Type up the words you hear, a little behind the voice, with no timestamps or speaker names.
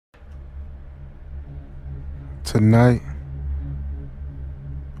Tonight,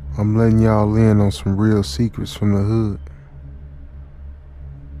 I'm letting y'all in on some real secrets from the hood.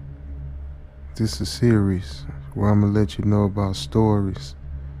 This is a series where I'm gonna let you know about stories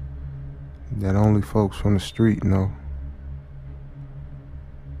that only folks from the street know.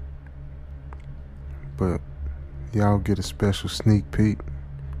 But y'all get a special sneak peek.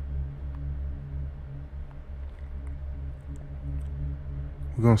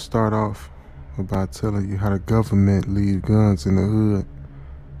 We're gonna start off about telling you how the government leave guns in the hood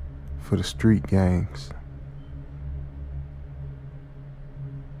for the street gangs.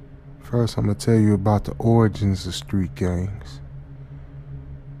 First, I'm gonna tell you about the origins of street gangs.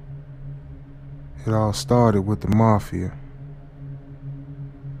 It all started with the mafia.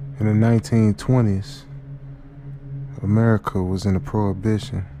 In the 1920s, America was in a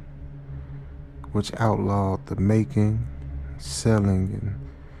prohibition, which outlawed the making, selling, and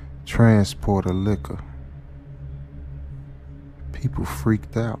transport of liquor. People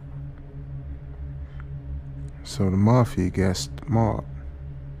freaked out. So the mafia got smart,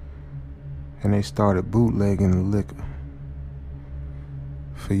 and they started bootlegging the liquor.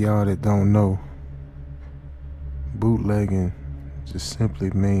 For y'all that don't know, bootlegging just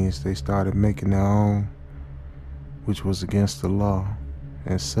simply means they started making their own, which was against the law,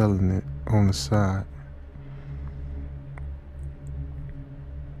 and selling it on the side.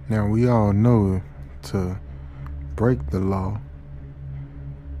 Now we all know to break the law,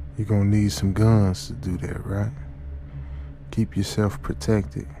 you're gonna need some guns to do that, right? Keep yourself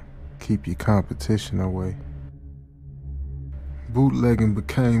protected, keep your competition away. Bootlegging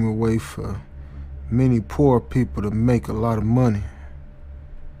became a way for many poor people to make a lot of money.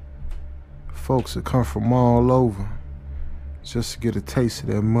 Folks would come from all over just to get a taste of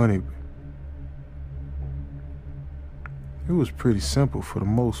that money. It was pretty simple for the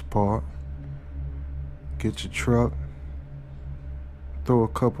most part. Get your truck, throw a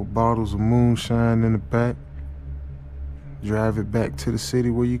couple bottles of moonshine in the back, drive it back to the city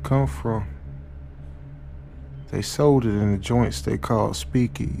where you come from. They sold it in the joints they called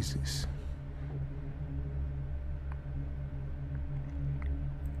speakeasies.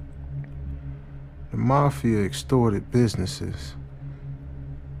 The mafia extorted businesses.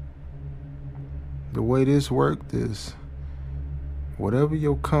 The way this worked is, whatever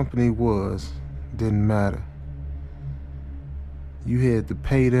your company was, didn't matter. You had to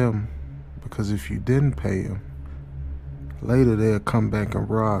pay them, because if you didn't pay them, later they'll come back and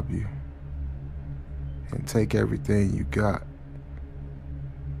rob you and take everything you got.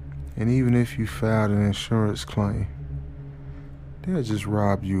 And even if you filed an insurance claim, they'll just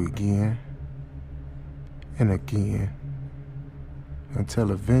rob you again and again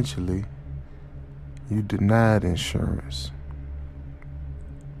until eventually you denied insurance.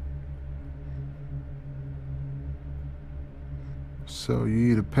 So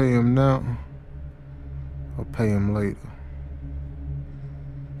you either pay them now or pay them later.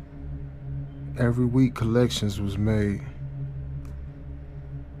 Every week collections was made,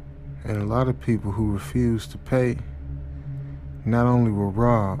 and a lot of people who refused to pay not only were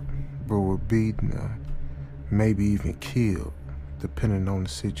robbed, but were beaten or maybe even killed, depending on the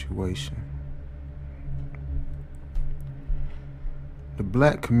situation. The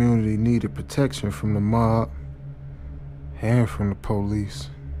black community needed protection from the mob and from the police.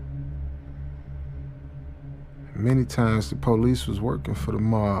 Many times the police was working for the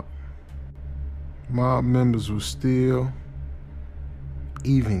mob. Mob members would steal,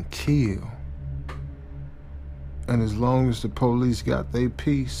 even kill. And as long as the police got their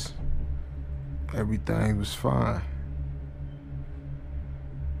piece, everything was fine.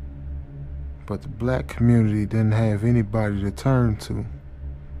 But the black community didn't have anybody to turn to.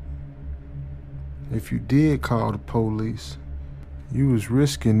 If you did call the police, you was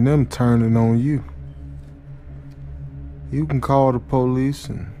risking them turning on you. You can call the police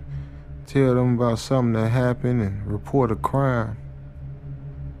and tell them about something that happened and report a crime,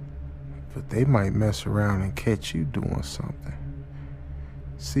 but they might mess around and catch you doing something.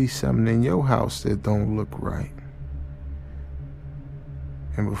 See something in your house that don't look right.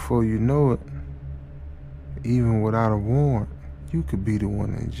 And before you know it, even without a warrant, you could be the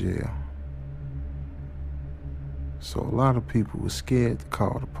one in jail. So a lot of people were scared to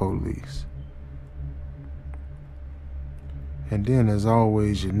call the police. And then there's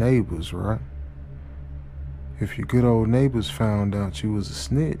always your neighbors, right? If your good old neighbors found out you was a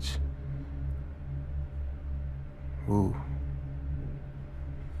snitch, ooh.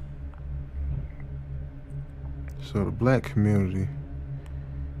 So the black community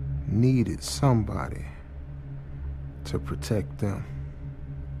needed somebody to protect them.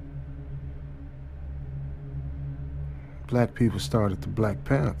 black people started the Black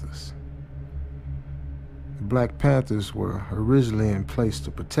Panthers. The Black Panthers were originally in place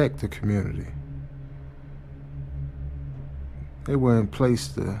to protect the community. They were in place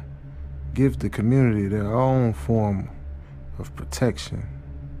to give the community their own form of protection,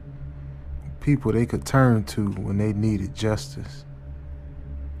 people they could turn to when they needed justice.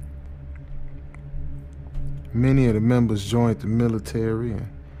 Many of the members joined the military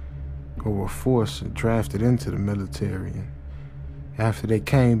or were forced and drafted into the military. And after they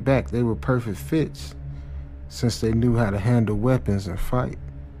came back, they were perfect fits since they knew how to handle weapons and fight.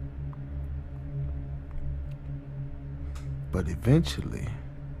 But eventually,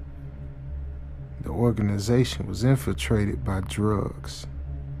 the organization was infiltrated by drugs.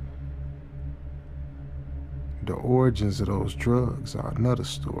 The origins of those drugs are another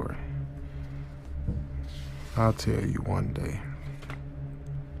story. I'll tell you one day.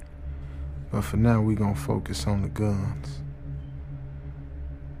 But for now, we're gonna focus on the guns.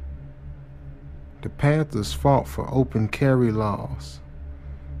 The Panthers fought for open carry laws,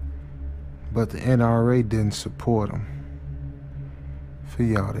 but the NRA didn't support them. For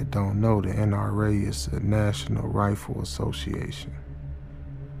y'all that don't know, the NRA is the National Rifle Association.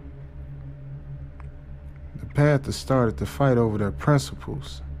 The Panthers started to fight over their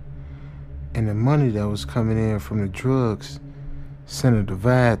principles, and the money that was coming in from the drugs sent a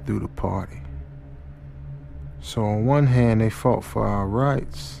divide through the party. So on one hand, they fought for our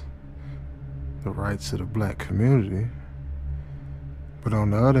rights, the rights of the black community, but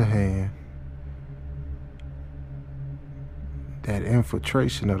on the other hand, that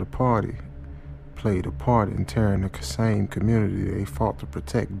infiltration of the party played a part in tearing the same community they fought to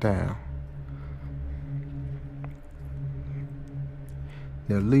protect down.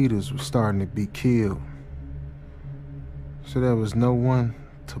 Their leaders were starting to be killed, so there was no one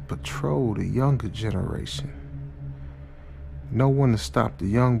to patrol the younger generation. No one to stop the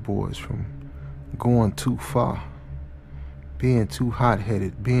young boys from going too far, being too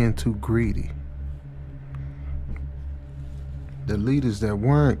hot-headed, being too greedy. The leaders that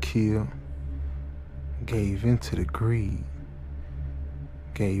weren't killed gave into the greed,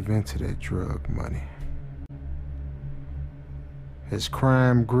 gave into that drug money. As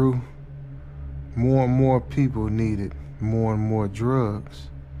crime grew, more and more people needed more and more drugs.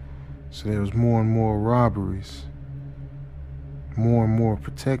 So there was more and more robberies. More and more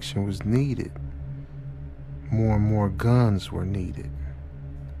protection was needed. More and more guns were needed.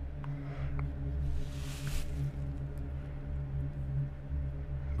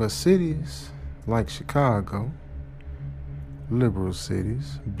 But cities like Chicago, liberal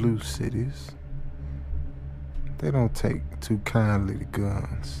cities, blue cities, they don't take too kindly to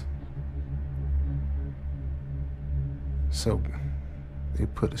guns. So they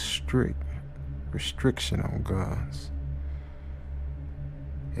put a strict restriction on guns.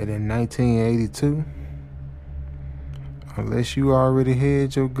 And in 1982, unless you already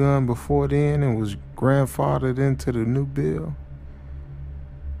had your gun before then and was grandfathered into the new bill,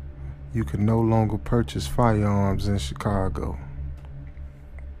 you could no longer purchase firearms in Chicago.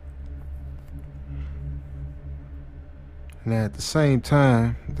 Now, at the same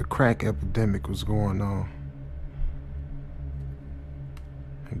time, the crack epidemic was going on.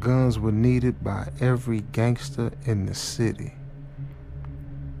 Guns were needed by every gangster in the city.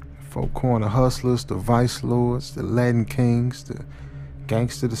 The four corner hustlers, the vice lords, the Latin kings, the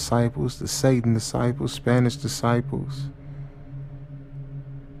gangster disciples, the Satan disciples, Spanish disciples,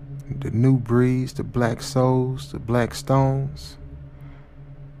 the new breeds, the black souls, the black stones,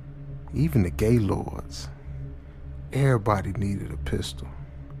 even the gay lords. Everybody needed a pistol.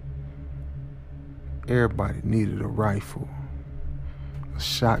 Everybody needed a rifle, a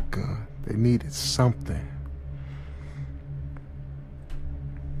shotgun. They needed something.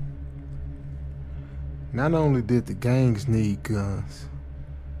 Not only did the gangs need guns,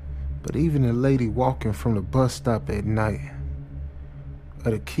 but even the lady walking from the bus stop at night,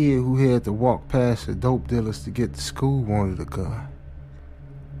 or the kid who had to walk past the dope dealers to get to school wanted a gun.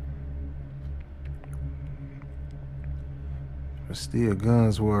 But still,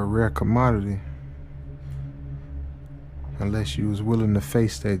 guns were a rare commodity unless you was willing to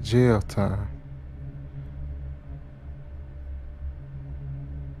face that jail time.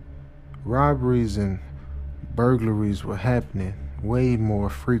 Robberies and burglaries were happening way more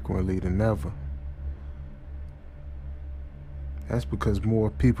frequently than ever. That's because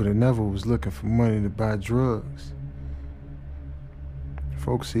more people than ever was looking for money to buy drugs.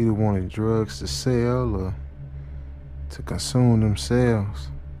 Folks either wanted drugs to sell or to consume themselves.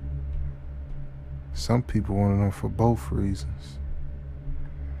 Some people wanted them for both reasons.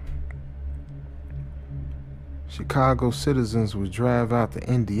 Chicago citizens would drive out to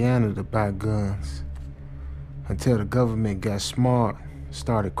Indiana to buy guns until the government got smart,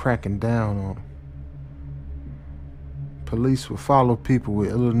 started cracking down on them. Police would follow people with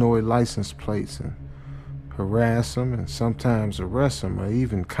Illinois license plates and harass them and sometimes arrest them or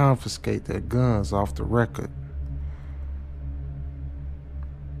even confiscate their guns off the record.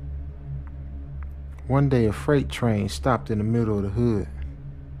 One day a freight train stopped in the middle of the hood.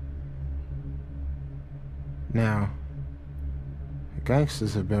 Now, the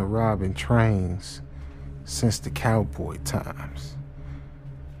gangsters have been robbing trains since the cowboy times.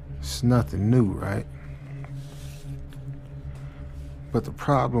 It's nothing new, right? But the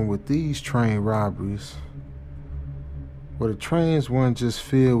problem with these train robberies, well, the trains weren't just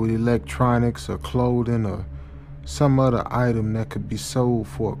filled with electronics or clothing or some other item that could be sold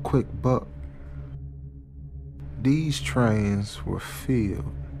for a quick buck. These trains were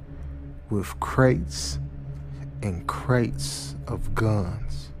filled with crates and crates of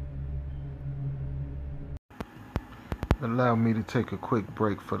guns. Allow me to take a quick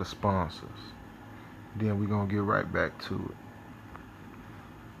break for the sponsors. Then we're gonna get right back to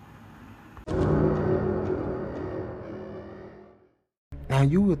it. Now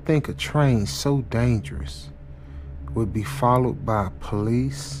you would think a train so dangerous would be followed by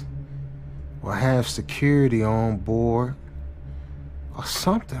police or have security on board or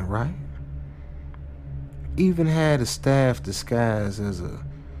something, right? Even had a staff disguised as a,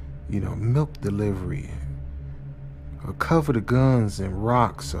 milk delivery, or cover the guns in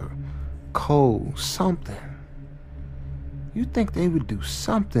rocks or coal, something. You'd think they would do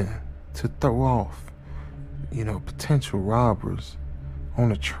something to throw off, potential robbers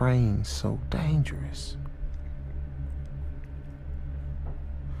on a train so dangerous.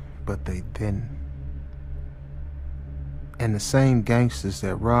 But they didn't. And the same gangsters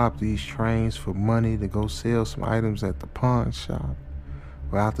that robbed these trains for money to go sell some items at the pawn shop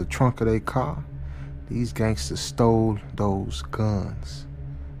or out the trunk of their car, these gangsters stole those guns.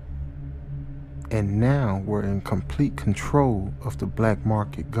 And now we're in complete control of the black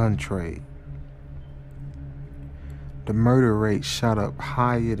market gun trade. The murder rate shot up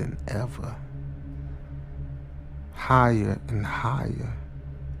higher than ever. Higher and higher.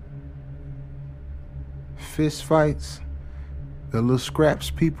 Fist fights, the little scraps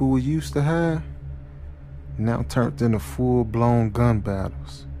people were used to have, now turned into full-blown gun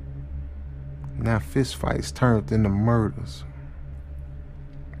battles. Now fist fights turned into murders.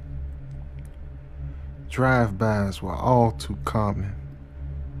 Drive-bys were all too common.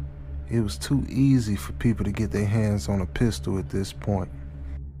 It was too easy for people to get their hands on a pistol at this point.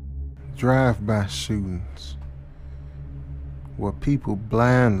 Drive-by shootings, where people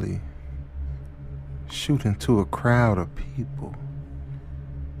blindly shoot into a crowd of people,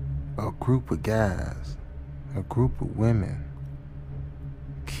 a group of guys, a group of women,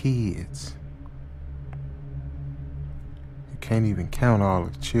 kids. You can't even count all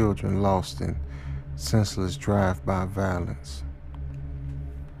the children lost in senseless drive-by violence.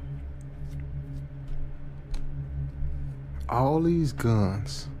 All these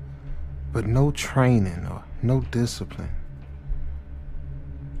guns, but no training or no discipline.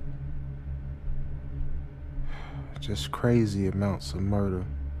 Just crazy amounts of murder.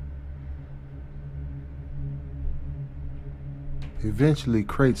 Eventually,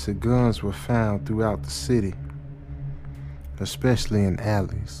 crates of guns were found throughout the city, especially in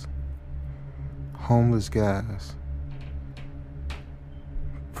alleys. Homeless guys,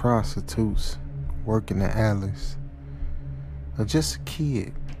 prostitutes working the alleys, or just a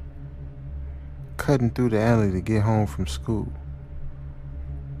kid cutting through the alley to get home from school.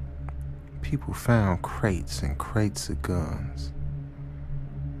 People found crates and crates of guns.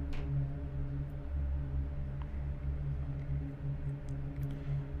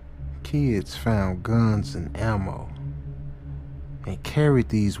 Kids found guns and ammo and carried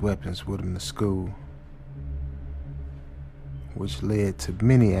these weapons with them to school, which led to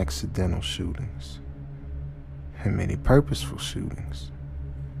many accidental shootings and many purposeful shootings.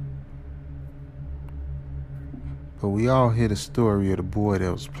 But we all hear the story of the boy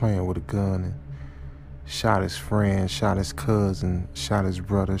that was playing with a gun and shot his friend, shot his cousin, shot his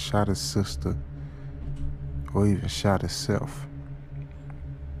brother, shot his sister, or even shot himself.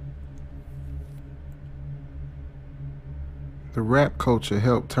 The rap culture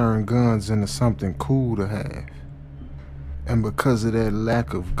helped turn guns into something cool to have. And because of that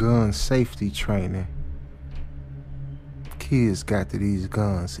lack of gun safety training, kids got to these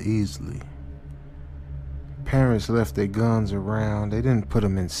guns easily. Parents left their guns around. They didn't put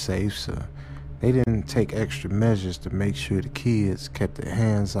them in safes, or they didn't take extra measures to make sure the kids kept their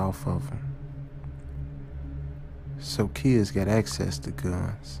hands off of them. so kids got access to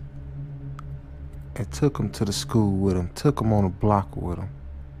guns, and took them to the school with them, took them on a block with them,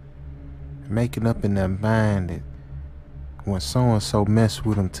 making up in their mind that when so-and-so mess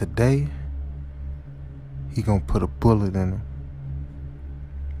with them today, he gonna put a bullet in him.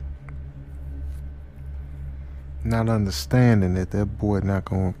 Not understanding that that boy not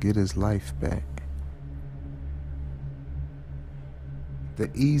gonna get his life back. The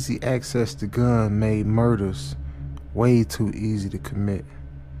easy access to gun made murders way too easy to commit.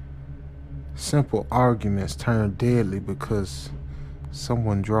 Simple arguments turn deadly because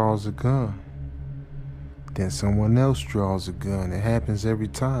someone draws a gun. Then someone else draws a gun. It happens every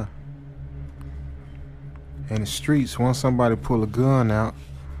time. In the streets, once somebody pull a gun out,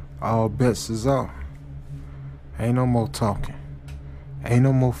 all bets is off. Ain't no more talking. Ain't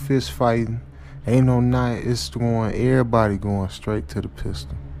no more fist fighting. Ain't no night. It's going, everybody going straight to the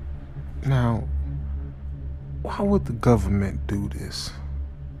pistol. Now, why would the government do this?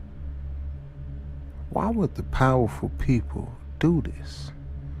 Why would the powerful people do this?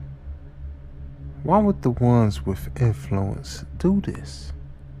 Why would the ones with influence do this?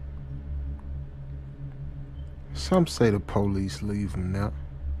 Some say the police leave them now.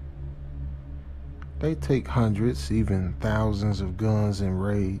 They take hundreds, even thousands of guns in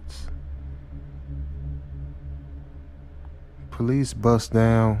raids. Police bust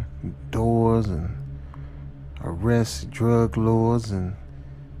down doors and arrest drug lords, and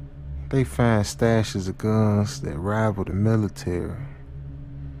they find stashes of guns that rival the military.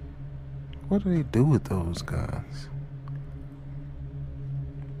 What do they do with those guns?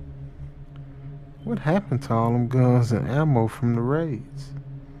 What happened to all them guns and ammo from the raids?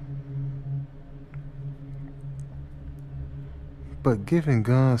 But giving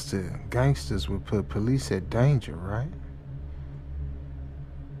guns to gangsters would put police at danger, right?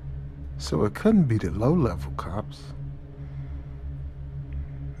 So it couldn't be the low-level cops.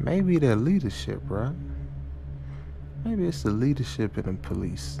 Maybe their leadership, right? Maybe it's the leadership in the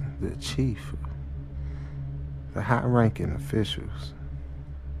police, the chief, the high-ranking officials.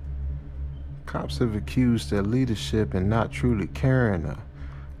 Cops have accused their leadership and not truly caring or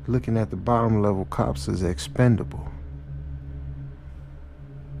looking at the bottom-level cops as expendable.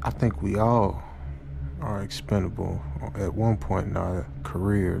 I think we all are expendable at one point in our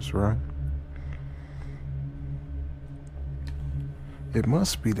careers, right? It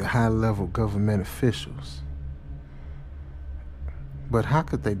must be the high-level government officials. But how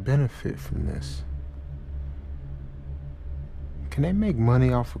could they benefit from this? Can they make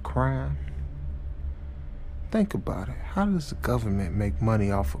money off of crime? Think about it. How does the government make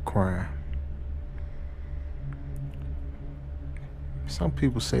money off of crime? Some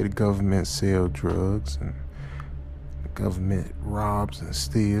people say the government sells drugs and the government robs and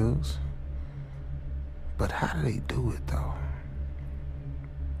steals. But how do they do it, though?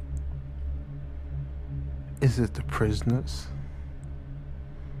 Is it the prisoners?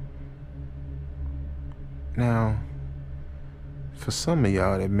 Now, for some of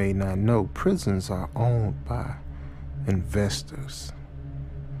y'all that may not know, prisons are owned by investors,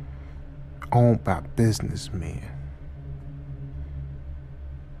 owned by businessmen.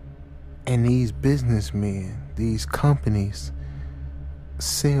 And these businessmen, these companies,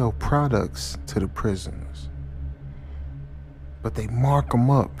 sell products to the prisoners. But they mark them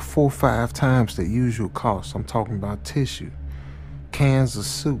up 4 or 5 times the usual cost. I'm talking about tissue, cans of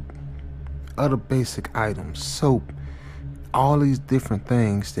soup, other basic items, soap. All these different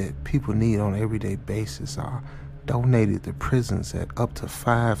things that people need on an everyday basis are donated to prisons at up to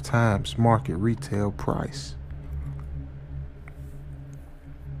 5 times market retail price.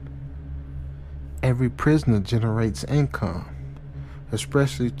 Every prisoner generates income,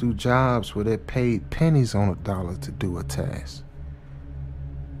 especially through jobs where they're paid pennies on a dollar to do a task.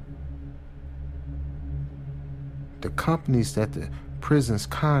 The companies that the prisons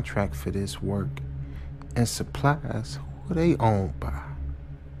contract for this work and supplies, who are they owned by?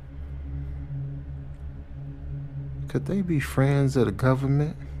 Could they be friends of the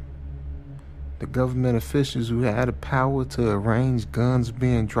government? The government officials who had the power to arrange guns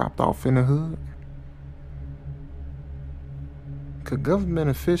being dropped off in the hood? Could government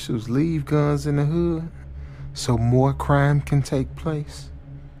officials leave guns in the hood so more crime can take place?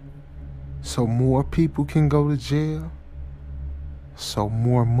 So more people can go to jail? So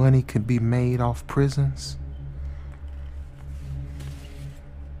more money can be made off prisons?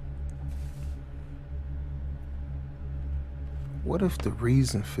 What if the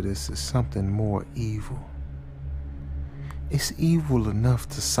reason for this is something more evil? It's evil enough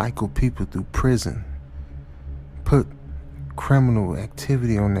to cycle people through prison, put criminal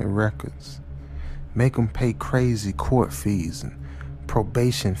activity on their records, Make them pay crazy court fees and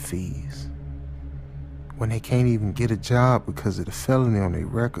probation fees when they can't even get a job because of the felony on their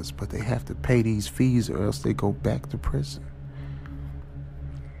records, but they have to pay these fees or else they go back to prison.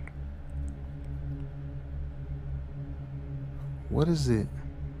 What is it?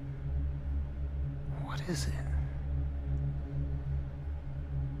 What is it?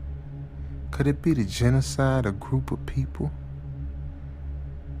 Could it be the genocide of a group of people?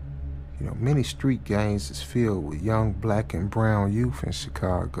 You know, many street gangs is filled with young black and brown youth in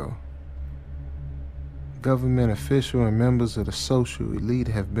Chicago. Government officials and members of the social elite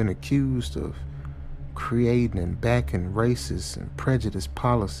have been accused of creating and backing racist and prejudiced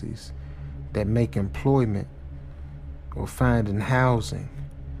policies that make employment or finding housing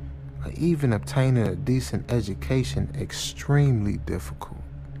or even obtaining a decent education extremely difficult.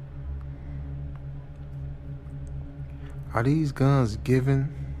 Are these guns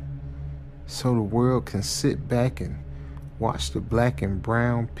given so the world can sit back and watch the black and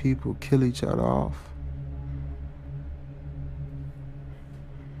brown people kill each other off?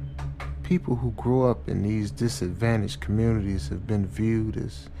 People who grow up in these disadvantaged communities have been viewed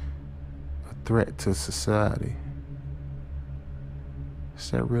as a threat to society.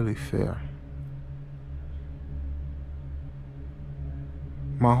 Is that really fair?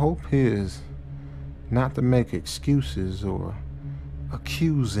 My hope here is not to make excuses or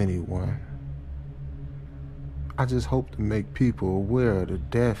accuse anyone. I just hope to make people aware of the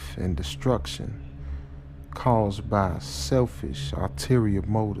death and destruction caused by selfish, ulterior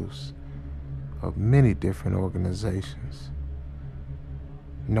motives of many different organizations,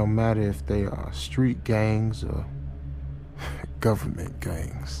 no matter if they are street gangs or government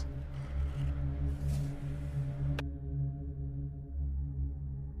gangs.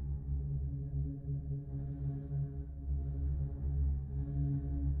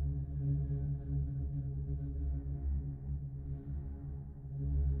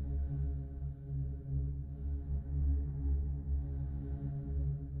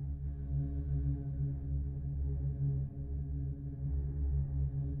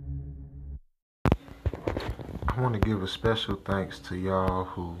 I want to give a special thanks to y'all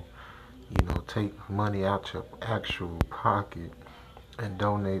who, take money out your actual pocket and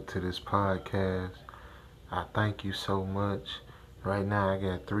donate to this podcast. I thank you so much. Right now I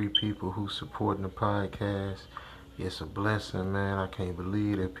got 3 people who supporting the podcast. It's a blessing, man. I can't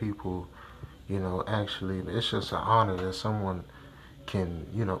believe that people, actually, it's just an honor that someone can,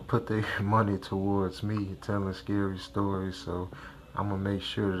 put their money towards me telling scary stories. So I'm going to make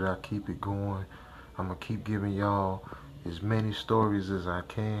sure that I keep it going. I'm going to keep giving y'all as many stories as I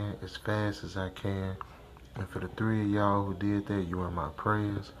can, as fast as I can. And for the 3 of y'all who did that, you are my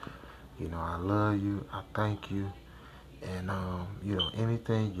prayers. I love you. I thank you. And,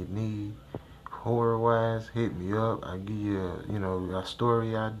 anything you need, horror-wise, hit me up. I give you, your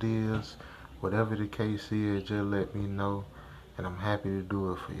story ideas. Whatever the case is, just let me know. And I'm happy to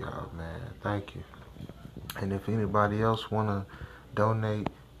do it for y'all, man. Thank you. And if anybody else want to donate,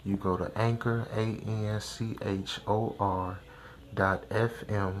 you go to Anchor,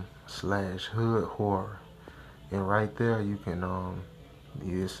 anchor.fm/hood horror. And right there you can,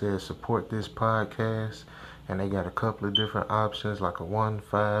 it says support this podcast. And they got a couple of different options, like a $1,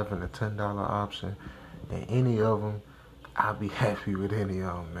 $5, and a $10 option. And any of them, I'll be happy with any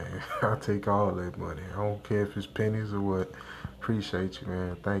of them, man. I'll take all that money. I don't care if it's pennies or what. Appreciate you,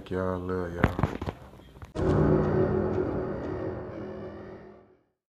 man. Thank y'all. Love y'all.